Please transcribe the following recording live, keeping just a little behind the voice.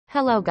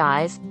Hello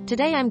guys,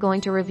 today I'm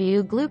going to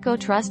review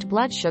Glucotrust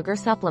blood sugar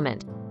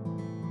supplement.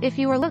 If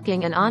you are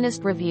looking an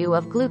honest review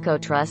of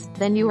Glucotrust,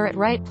 then you are at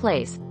right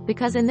place,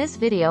 because in this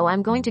video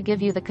I'm going to give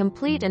you the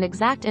complete and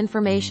exact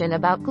information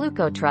about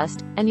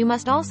Glucotrust, and you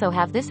must also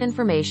have this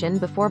information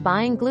before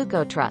buying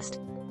Glucotrust.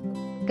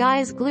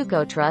 Guys,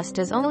 Glucotrust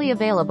is only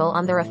available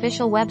on their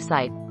official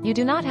website. You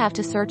do not have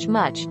to search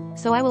much,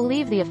 so I will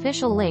leave the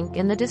official link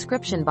in the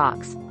description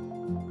box.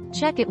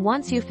 Check it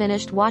once you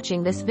finished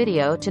watching this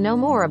video to know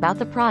more about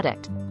the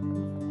product.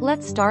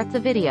 Let's start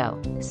the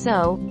video.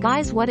 So,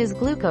 guys, what is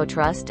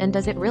Glucotrust and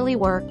does it really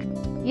work?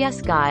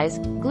 Yes guys,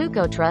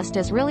 Glucotrust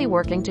is really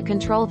working to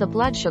control the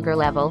blood sugar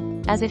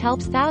level, as it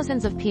helps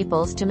thousands of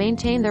people to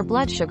maintain their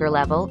blood sugar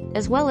level,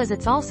 as well as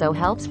it also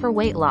helps for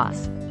weight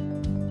loss.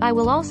 I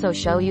will also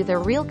show you their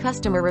real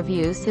customer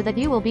reviews so that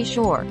you will be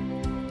sure.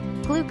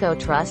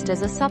 Glucotrust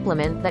is a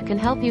supplement that can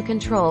help you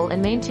control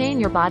and maintain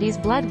your body's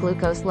blood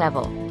glucose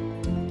level.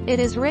 It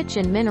is rich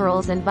in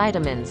minerals and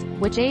vitamins,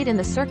 which aid in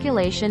the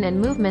circulation and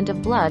movement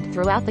of blood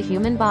throughout the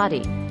human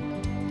body.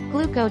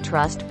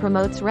 Glucotrust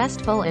promotes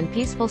restful and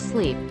peaceful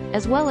sleep,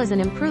 as well as an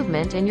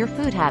improvement in your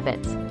food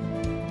habits.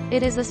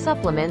 It is a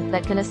supplement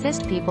that can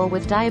assist people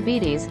with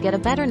diabetes get a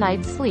better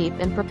night's sleep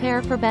and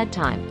prepare for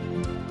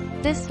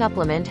bedtime. This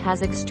supplement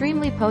has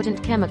extremely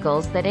potent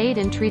chemicals that aid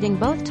in treating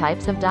both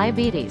types of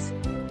diabetes.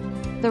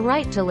 The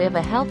right to live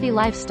a healthy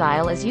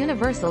lifestyle is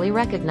universally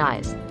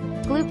recognized.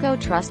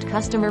 Glucotrust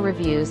customer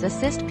reviews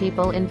assist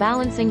people in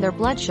balancing their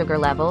blood sugar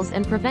levels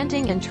and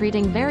preventing and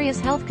treating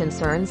various health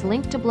concerns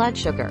linked to blood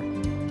sugar.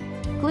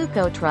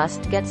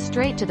 Glucotrust gets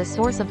straight to the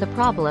source of the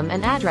problem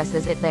and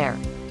addresses it there.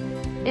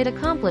 It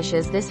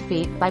accomplishes this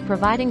feat by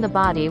providing the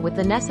body with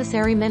the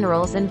necessary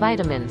minerals and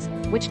vitamins,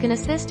 which can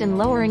assist in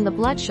lowering the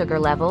blood sugar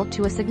level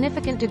to a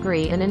significant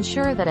degree and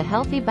ensure that a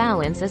healthy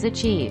balance is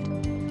achieved.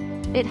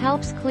 It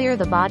helps clear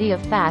the body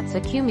of fats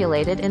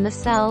accumulated in the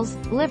cells,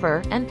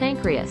 liver, and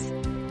pancreas.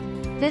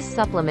 This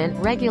supplement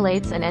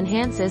regulates and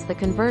enhances the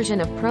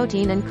conversion of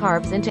protein and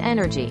carbs into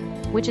energy,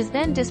 which is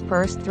then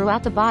dispersed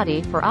throughout the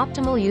body for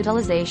optimal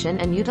utilization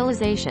and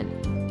utilization.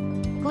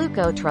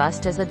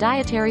 Glucotrust is a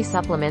dietary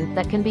supplement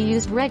that can be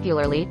used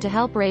regularly to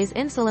help raise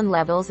insulin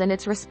levels and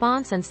its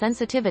response and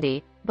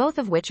sensitivity, both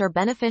of which are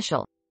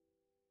beneficial.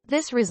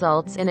 This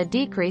results in a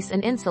decrease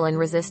in insulin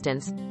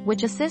resistance,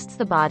 which assists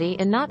the body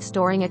in not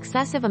storing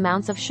excessive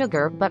amounts of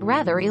sugar but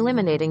rather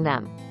eliminating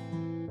them.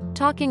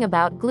 Talking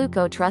about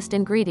Glucotrust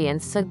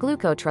ingredients, so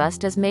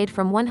Glucotrust is made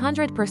from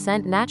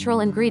 100%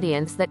 natural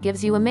ingredients that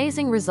gives you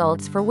amazing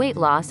results for weight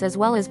loss as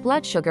well as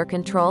blood sugar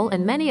control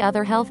and many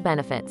other health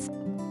benefits.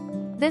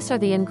 This are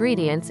the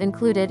ingredients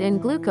included in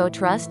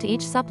Glucotrust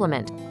each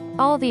supplement.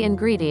 All the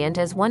ingredient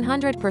is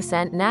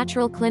 100%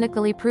 natural,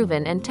 clinically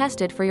proven and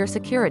tested for your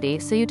security,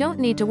 so you don't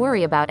need to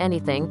worry about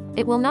anything.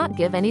 It will not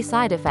give any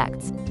side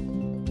effects.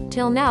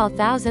 Till now,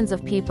 thousands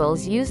of people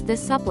used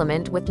this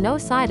supplement with no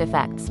side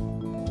effects.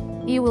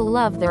 You will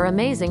love their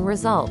amazing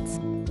results.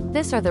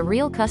 This are the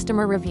real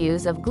customer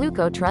reviews of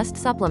Glucotrust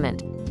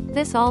supplement.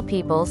 This all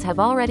peoples have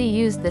already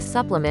used this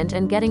supplement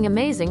and getting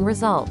amazing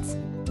results.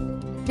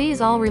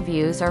 These all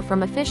reviews are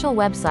from official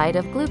website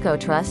of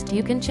Glucotrust.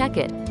 You can check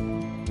it.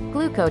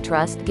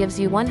 Glucotrust gives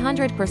you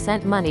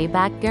 100% money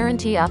back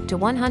guarantee up to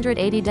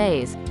 180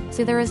 days,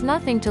 so there is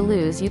nothing to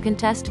lose. You can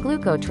test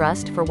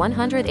Glucotrust for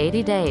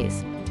 180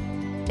 days.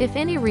 If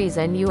any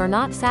reason you are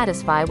not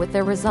satisfied with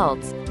their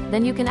results,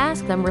 then you can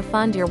ask them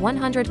refund your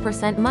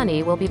 100%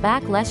 money will be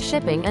back, less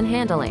shipping and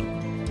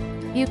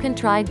handling. You can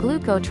try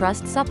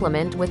Glucotrust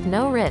supplement with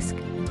no risk.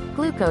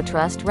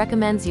 Glucotrust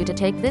recommends you to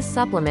take this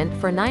supplement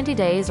for 90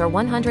 days or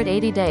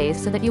 180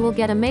 days so that you will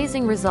get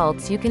amazing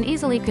results. You can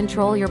easily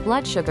control your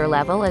blood sugar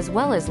level as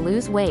well as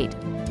lose weight.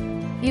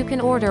 You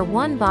can order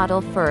one bottle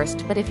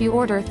first, but if you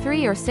order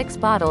 3 or 6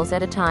 bottles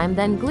at a time,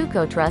 then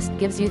Glucotrust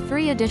gives you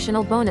 3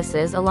 additional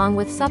bonuses along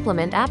with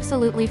supplement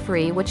absolutely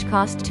free, which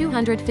cost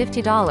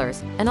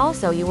 $250, and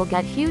also you will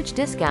get huge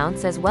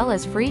discounts as well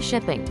as free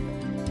shipping.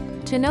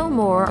 To know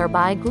more or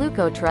buy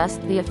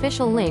Glucotrust, the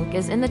official link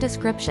is in the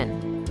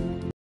description.